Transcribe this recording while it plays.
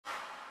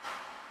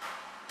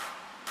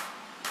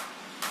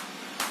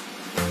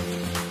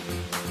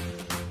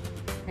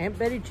Aunt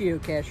Betty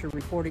Geocacher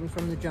reporting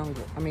from the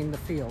jungle, the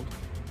field.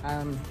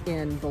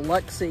 In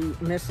Biloxi,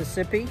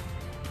 Mississippi.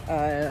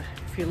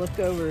 If you look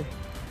over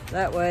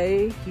that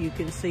way, you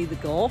can see the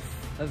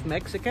Gulf of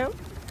Mexico.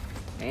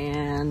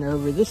 And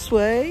over this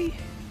way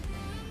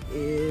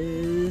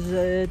is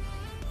a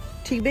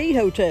TB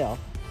hotel.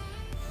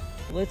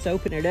 Let's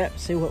open it up and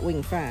see what we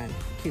can find.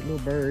 Cute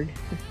little bird.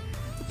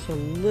 It's a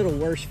little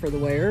worse for the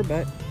wear,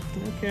 but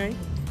okay.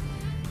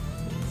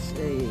 Let's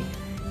see.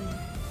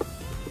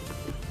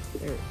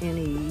 Are there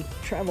any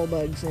travel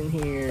bugs in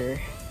here?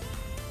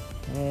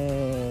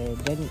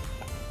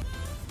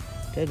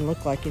 Doesn't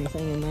look like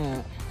anything in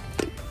that.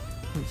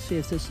 Let's see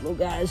if this little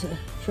guy's a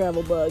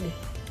travel bug.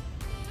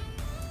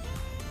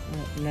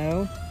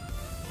 No.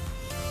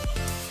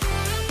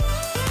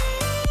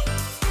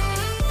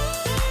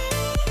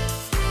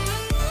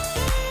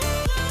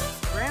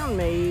 Around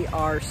me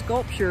are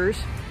sculptures.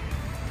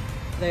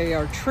 They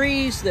are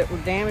trees that were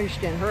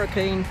damaged in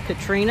Hurricane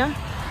Katrina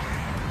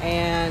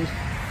and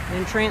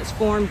then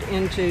transformed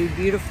into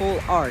beautiful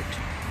art.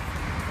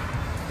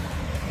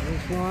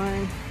 There's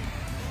one.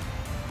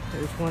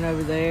 There's one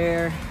over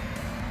there.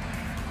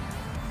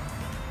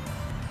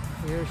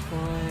 Here's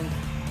one.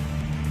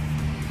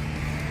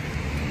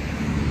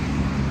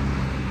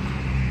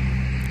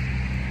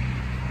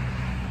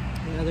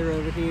 Another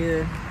over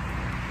here.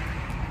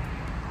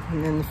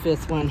 And then the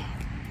fifth one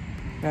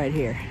right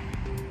here.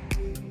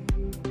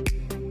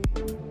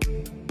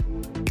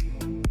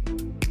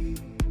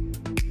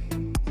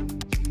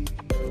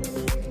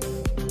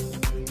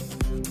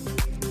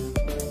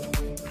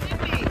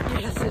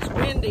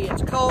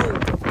 It's cold,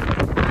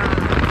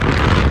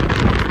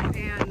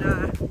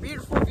 and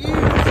beautiful views of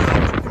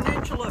the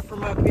peninsula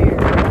from up here,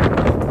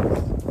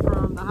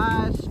 from the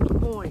highest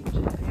point.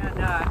 And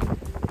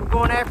we're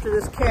going after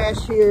this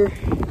cache here,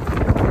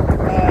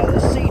 the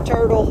sea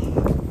turtle,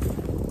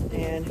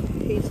 and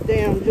he's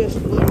down just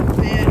a little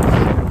bit.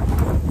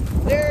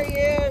 There he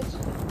is.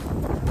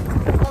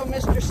 Hello,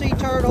 Mr. Sea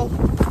Turtle.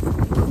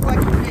 Looks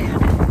like you're dead.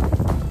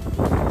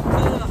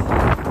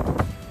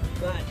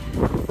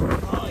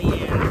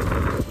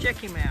 Check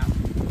him out.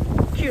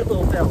 Cute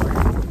little fella.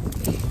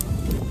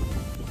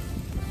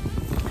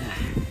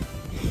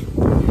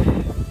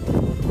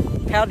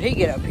 How'd he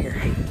get up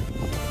here?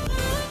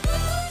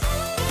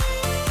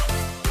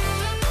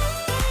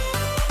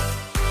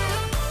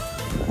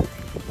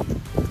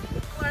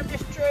 Climb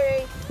this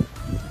tree.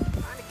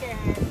 Find a cat.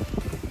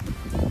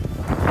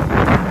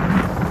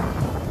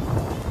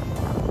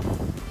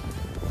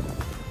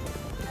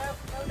 Nope,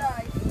 no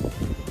dice.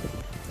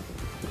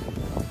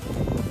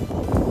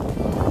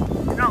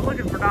 Not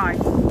looking for dice.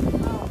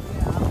 Oh,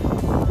 yeah.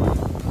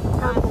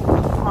 Purple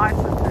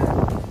licenses.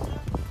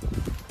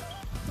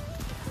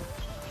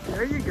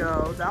 There you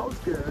go. That was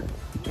good.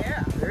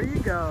 Yeah. There you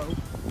go.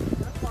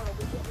 That's why we'll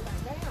be getting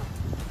that down.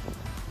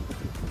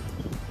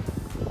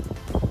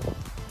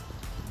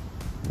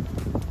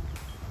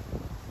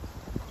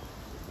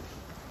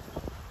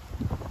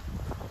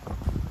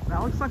 That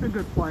looks like a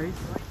good place.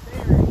 Right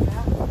there,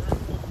 yeah.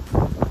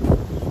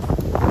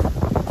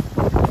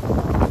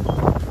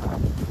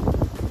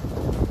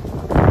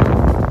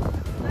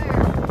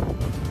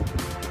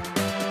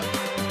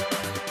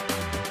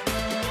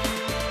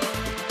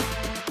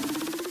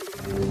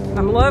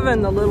 I'm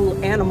loving the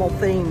little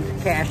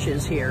animal-themed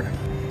caches here.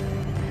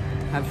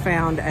 I've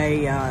found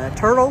a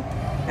turtle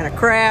and a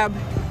crab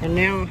and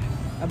now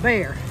a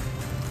bear.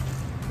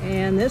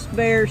 And this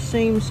bear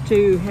seems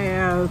to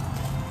have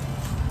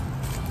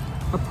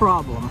a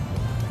problem.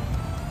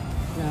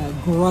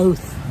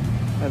 Growth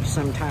of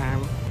some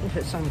kind.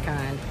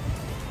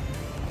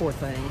 Poor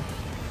thing.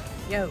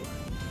 Yo,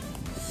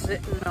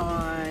 sitting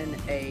on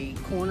a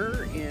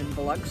corner in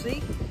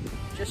Biloxi.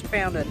 Just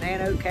found a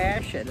nano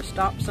cache at a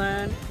stop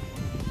sign.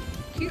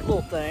 Cute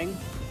little thing.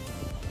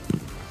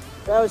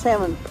 I was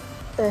having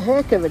a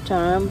heck of a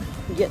time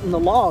getting the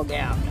log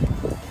out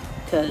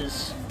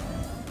because,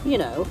 you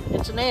know,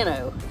 it's a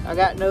nano. I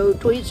got no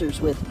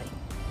tweezers with me.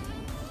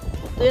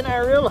 Then I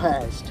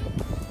realized,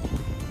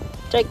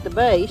 take the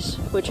base,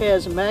 which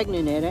has a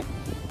magnet in it.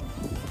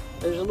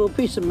 There's a little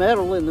piece of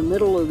metal in the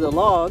middle of the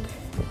log.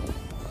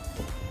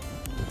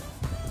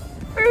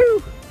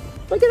 Ooh,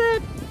 look at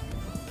that.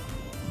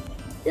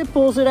 It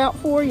pulls it out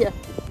for you.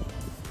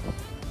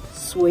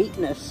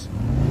 Sweetness.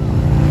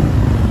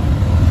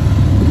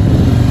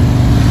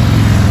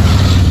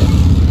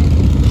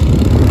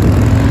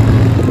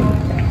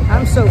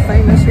 I'm so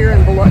famous here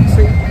in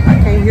Biloxi.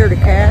 I came here to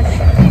cache,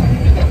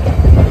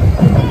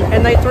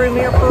 and they threw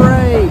me a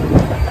parade.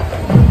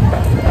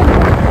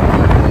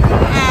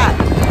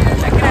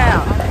 Check it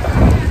out.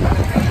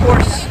 Of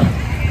course,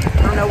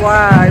 I don't know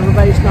why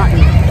everybody's not in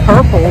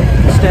purple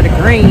instead of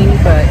green,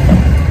 but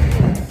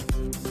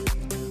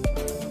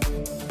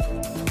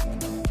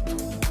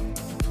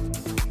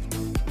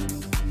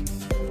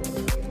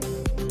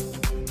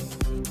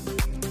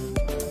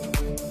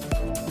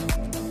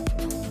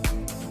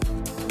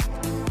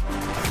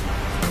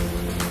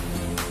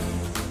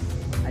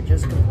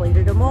just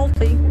completed a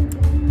multi,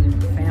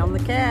 found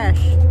the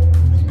cache,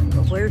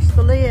 but where's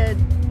the lid?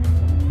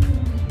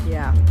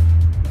 Yeah,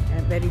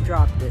 Aunt Betty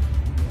dropped it.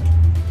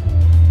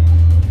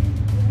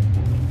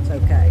 It's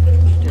okay.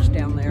 It's just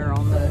down there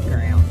on the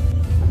ground.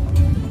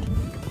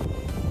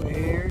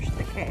 Where's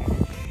the cache?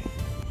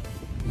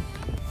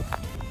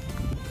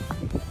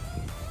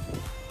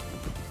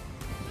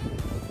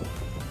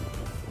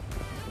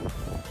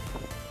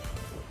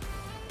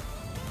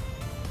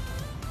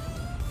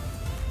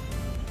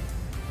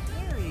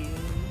 There he is.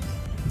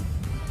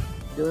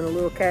 Doing a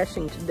little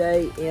caching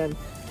today in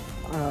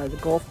the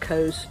Gulf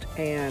Coast,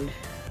 and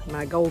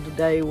my goal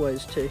today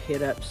was to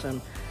hit up some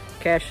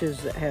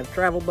caches that have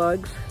travel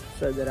bugs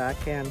so that I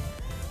can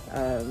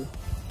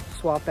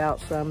swap out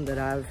some that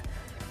I've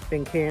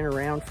been carrying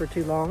around for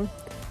too long.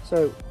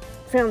 So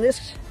found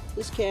this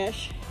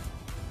cache,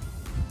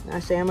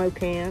 nice ammo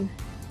can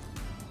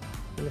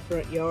in the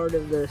front yard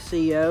of the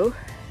CEO,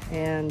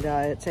 and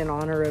it's in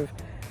honor of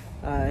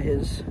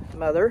his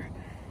mother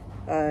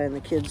and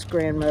the kid's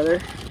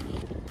grandmother.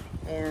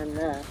 And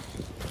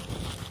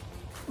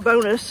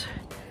bonus,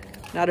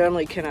 not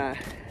only can I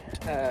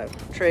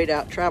trade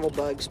out travel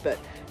bugs, but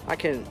I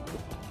can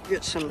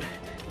get some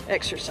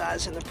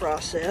exercise in the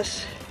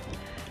process.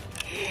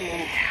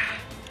 Yeah,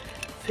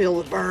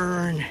 feel the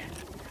burn.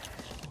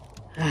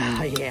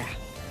 Yeah,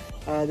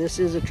 this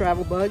is a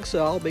travel bug,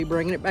 so I'll be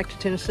bringing it back to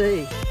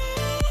Tennessee.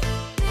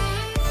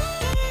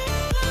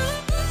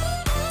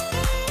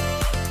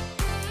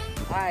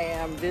 I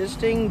am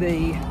visiting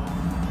the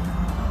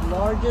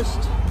largest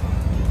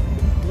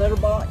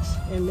letterbox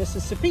in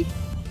Mississippi.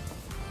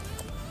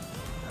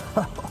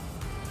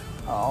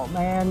 Oh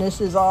man, this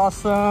is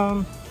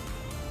awesome.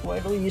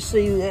 Wait till you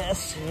see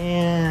this.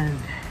 And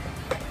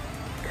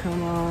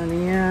come on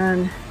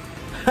in.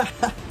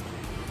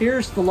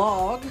 Here's the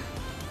log.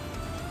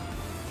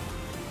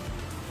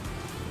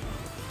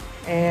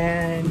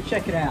 And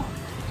check it out.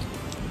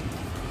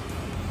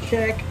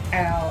 Check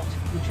out.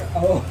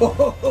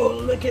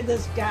 Oh, look at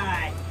this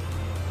guy.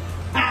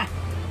 Ha!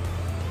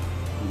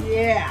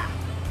 Yeah.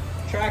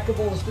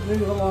 Trackables to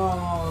move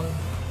along.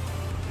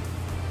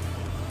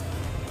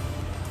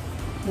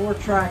 More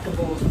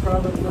trackables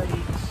probably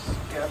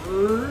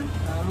discovered.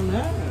 I don't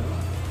know.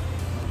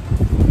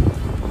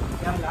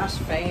 Got a nice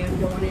fan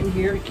going in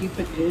here to keep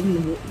it good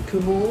and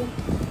cool.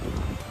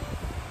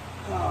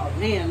 Oh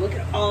man, look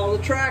at all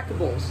the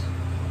trackables.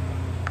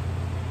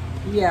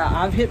 Yeah,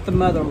 I've hit the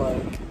mother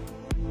lode.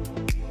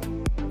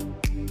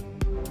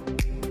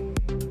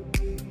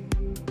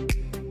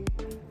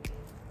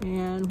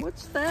 And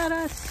what's that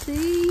I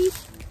see?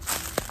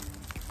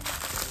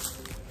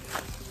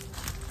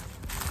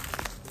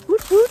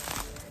 Whoop whoop.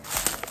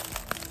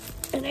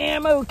 An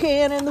ammo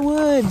can in the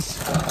woods.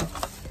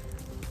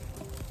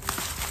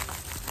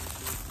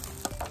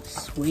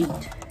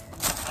 Sweet.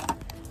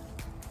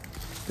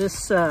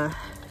 This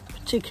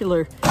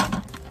particular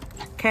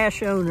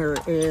cache owner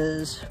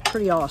is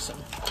pretty awesome.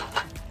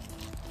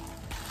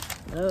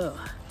 Oh,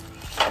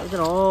 look at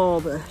all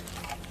the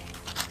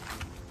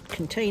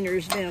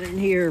containers down in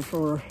here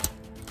for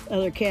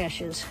other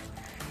caches.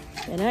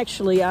 And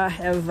actually I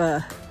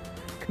have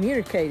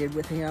communicated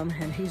with him,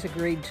 and he's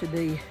agreed to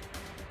be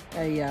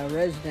a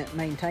resident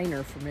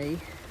maintainer for me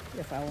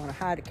if I want to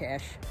hide a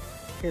cache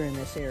here in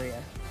this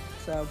area.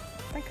 So I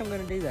think I'm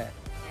going to do that.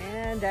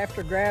 And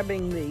after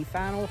grabbing the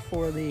final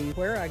for the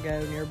Where I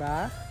Go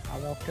nearby, I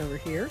walked over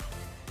here,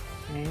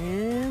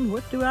 and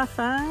what do I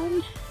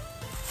find?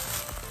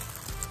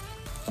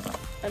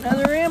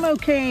 Another ammo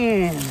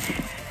can.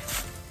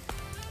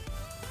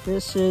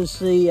 This is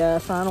the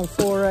final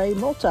foray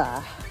multi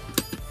that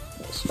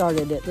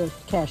started at the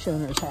cache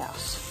owner's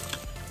house.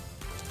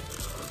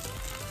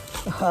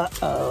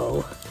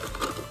 Uh-oh.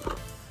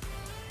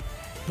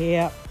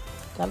 Yep,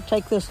 gotta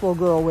take this little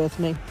girl with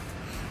me.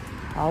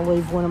 I'll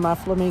leave one of my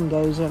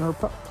flamingos in her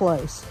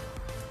place.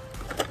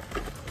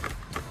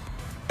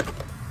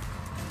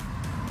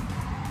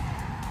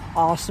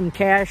 Awesome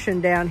caching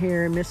down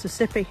here in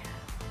Mississippi.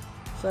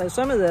 So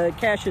some of the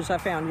caches I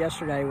found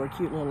yesterday were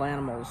cute little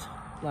animals,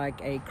 like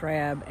a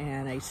crab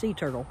and a sea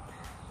turtle.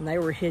 And they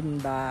were hidden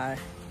by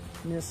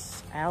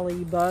Miss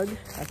Alley Bug,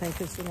 I think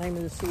is the name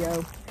of the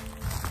CO.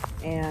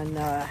 And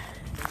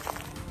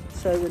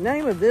so the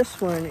name of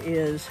this one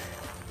is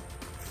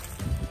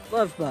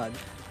Love Bug.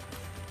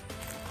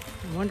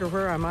 I wonder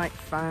where I might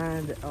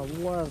find a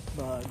love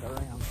bug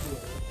around here.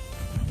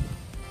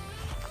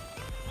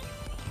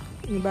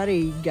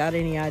 Anybody got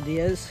any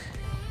ideas?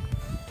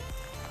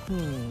 I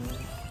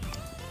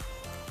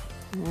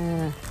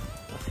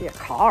see a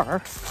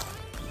car.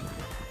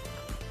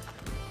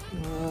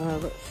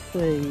 Let's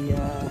see.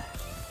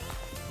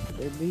 Could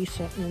there be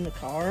something in the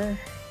car?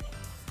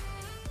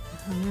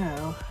 I don't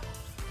know.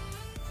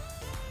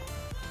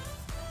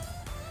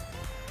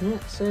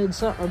 It said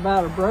something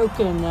about a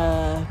broken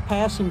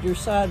passenger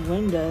side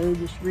window.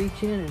 Just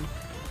reach in and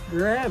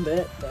grab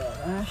it, but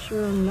I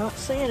sure am not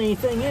seeing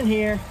anything in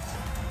here.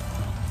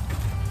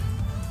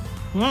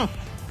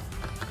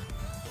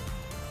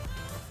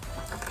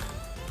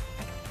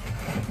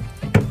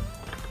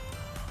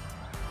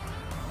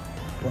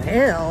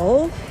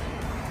 Well,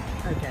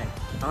 okay,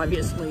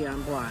 obviously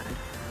I'm blind.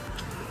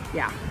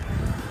 Yeah.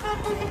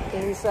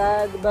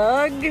 Inside the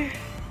bug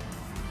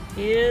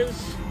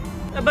is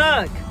a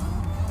bug.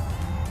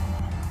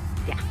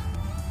 Yeah.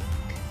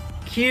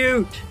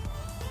 Cute.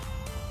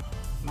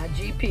 My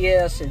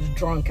GPS is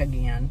drunk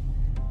again.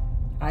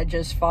 I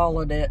just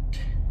followed it,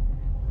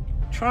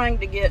 trying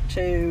to get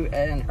to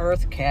an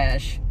earth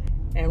cache,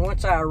 and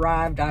once I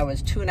arrived, I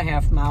was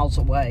 2.5 miles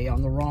away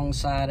on the wrong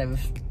side of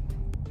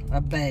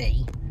a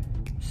bay.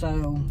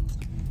 So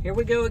here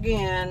we go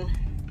again,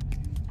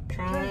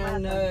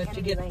 trying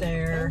to get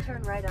there. Then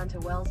turn right onto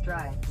Wells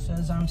Drive.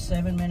 Says I'm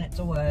 7 minutes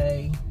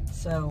away,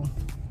 so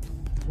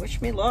wish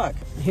me luck.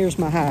 Here's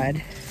my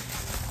hide.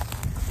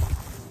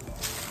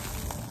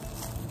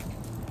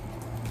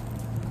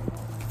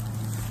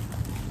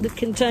 The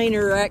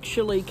container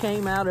actually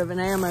came out of an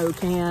ammo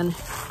can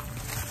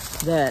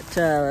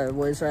that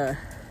was a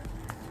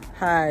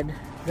hide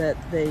that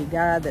the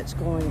guy that's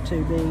going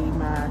to be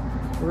my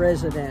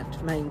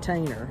resident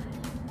maintainer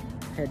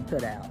had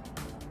put out.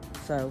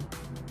 So,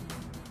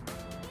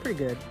 pretty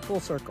good,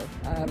 full circle.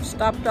 I've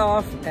stopped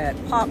off at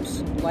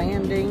Pop's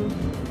Landing,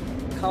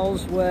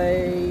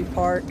 Causeway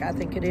Park, I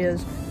think it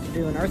is, to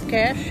do an earth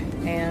cache,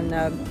 and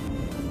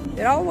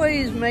it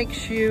always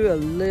makes you a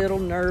little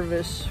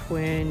nervous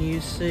when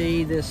you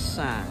see this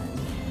sign.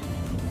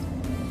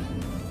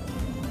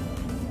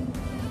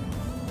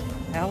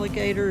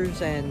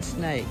 Alligators and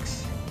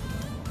snakes.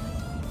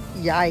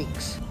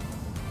 Yikes.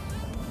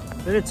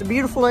 But it's a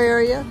beautiful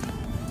area.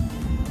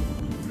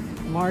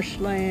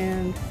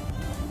 Marshland.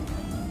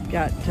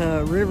 Got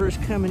rivers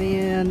coming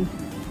in.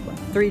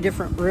 3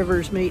 different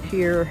rivers meet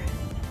here.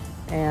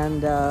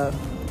 And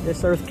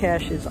this earth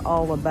cache is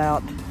all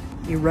about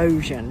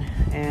erosion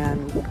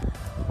and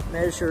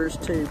measures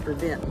to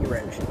prevent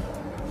erosion.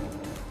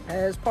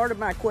 As part of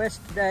my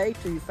quest today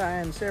to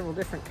find several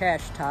different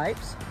cache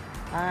types,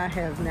 I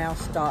have now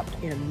stopped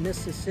in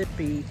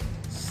Mississippi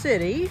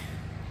City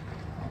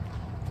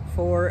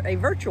for a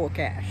virtual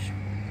cache.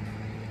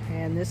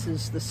 And this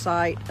is the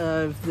site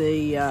of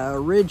the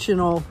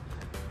original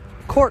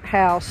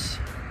courthouse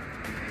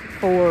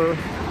for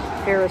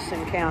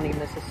Harrison County,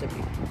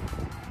 Mississippi.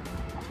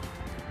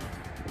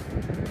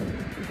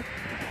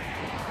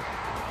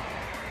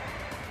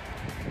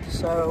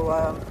 So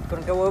I'm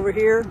going to go over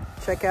here,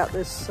 check out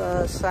this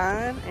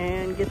sign,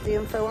 and get the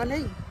info I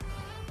need.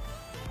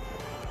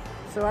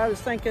 So I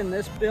was thinking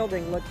this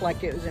building looked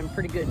like it was in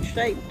pretty good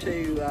shape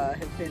to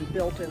have been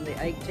built in the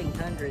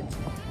 1800s.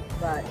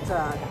 But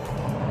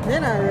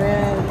then I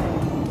read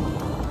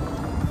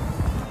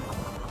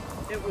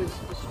it was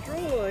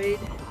destroyed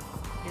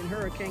in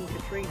Hurricane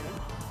Katrina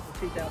in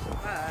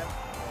 2005.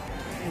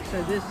 And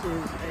so this is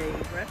a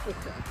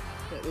replica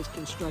that was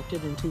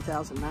constructed in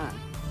 2009.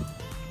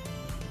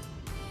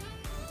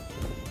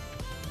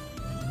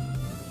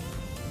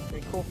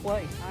 Pretty cool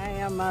place. I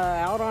am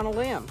out on a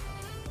limb,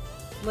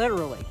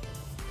 literally.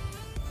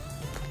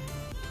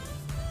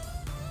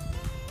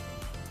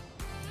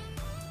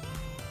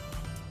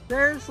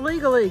 There's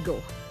Legal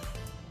Eagle.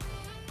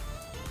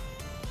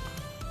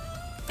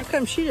 How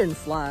come she didn't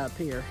fly up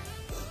here?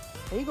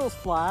 Eagles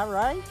fly,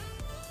 right?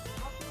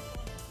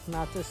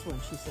 Not this one,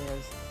 she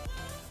says.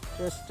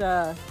 Just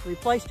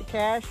replaced a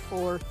cache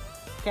for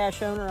a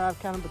cache owner I've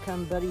kind of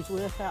become buddies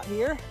with out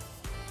here.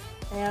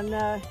 And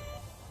I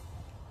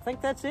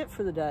think that's it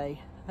for the day,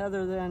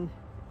 other than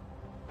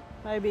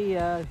maybe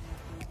a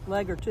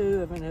leg or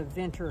two of an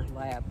adventure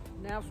lab.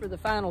 Now for the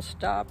final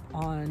stop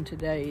on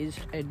today's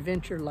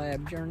adventure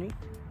lab journey.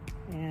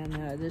 And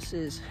this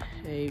is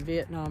a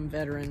Vietnam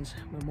Veterans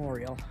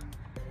Memorial.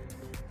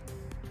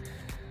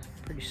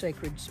 Pretty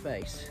sacred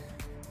space.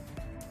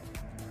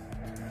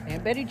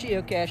 And Betty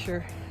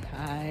Geocacher,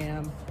 I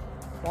am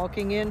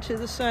walking into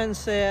the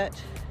sunset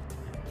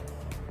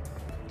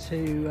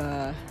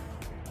to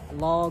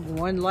log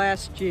one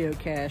last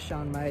geocache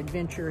on my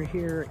adventure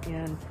here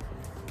in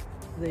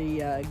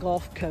the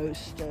Gulf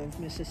Coast of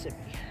Mississippi.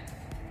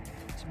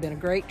 It's been a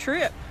great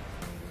trip.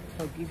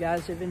 Hope you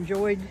guys have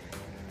enjoyed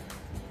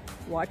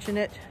watching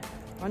it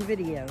on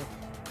video.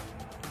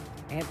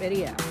 Aunt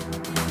Betty out.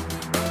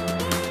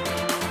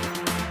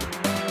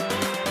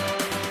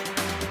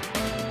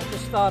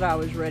 Just thought I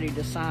was ready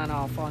to sign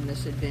off on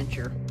this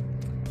adventure.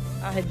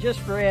 I had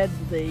just read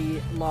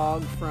the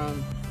log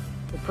from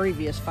the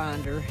previous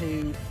finder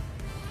who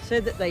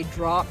said that they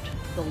dropped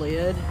the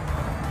lid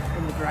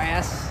in the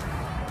grass,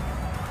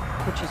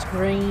 which is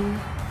green.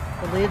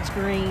 The lid's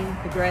green,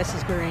 the grass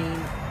is green,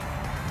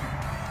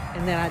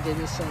 and then I did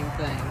the same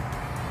thing.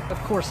 Of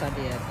course I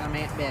did. I'm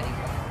Aunt Betty.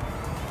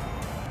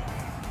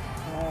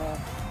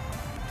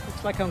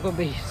 Looks like I'm going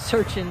to be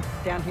searching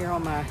down here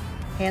on my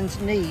hands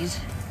and knees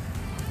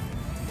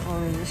for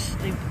this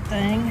stupid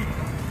thing.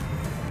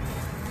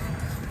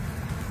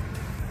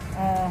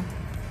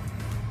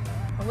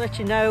 I'll let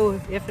you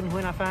know if and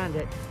when I find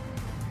it.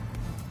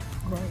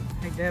 Right.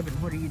 Hey Devin,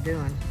 what are you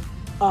doing?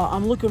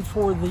 I'm looking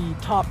for the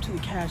top to the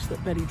cache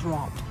that Betty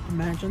dropped.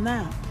 Imagine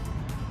that.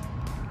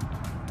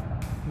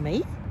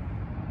 Me?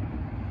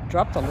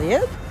 Drop the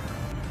lid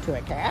to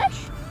a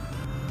cache?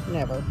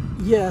 Never.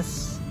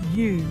 Yes,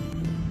 you.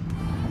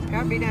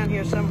 Gotta be down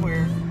here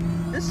somewhere.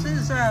 This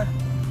is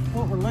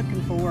what we're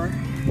looking for.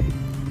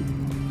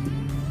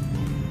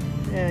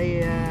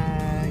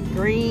 A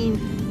green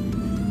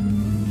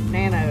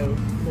nano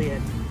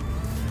lid.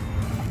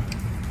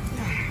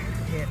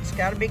 It's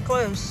gotta be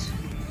close,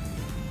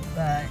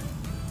 but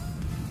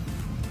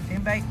if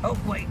anybody, oh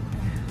wait,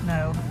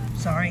 no,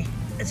 sorry,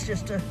 it's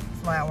just a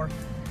flower.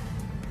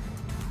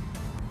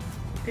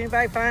 If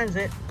anybody finds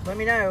it, let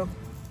me know.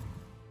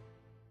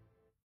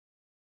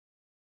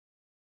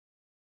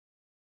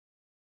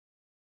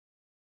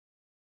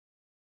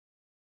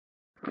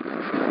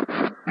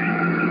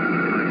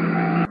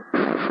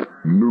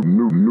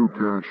 New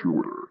cash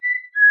order.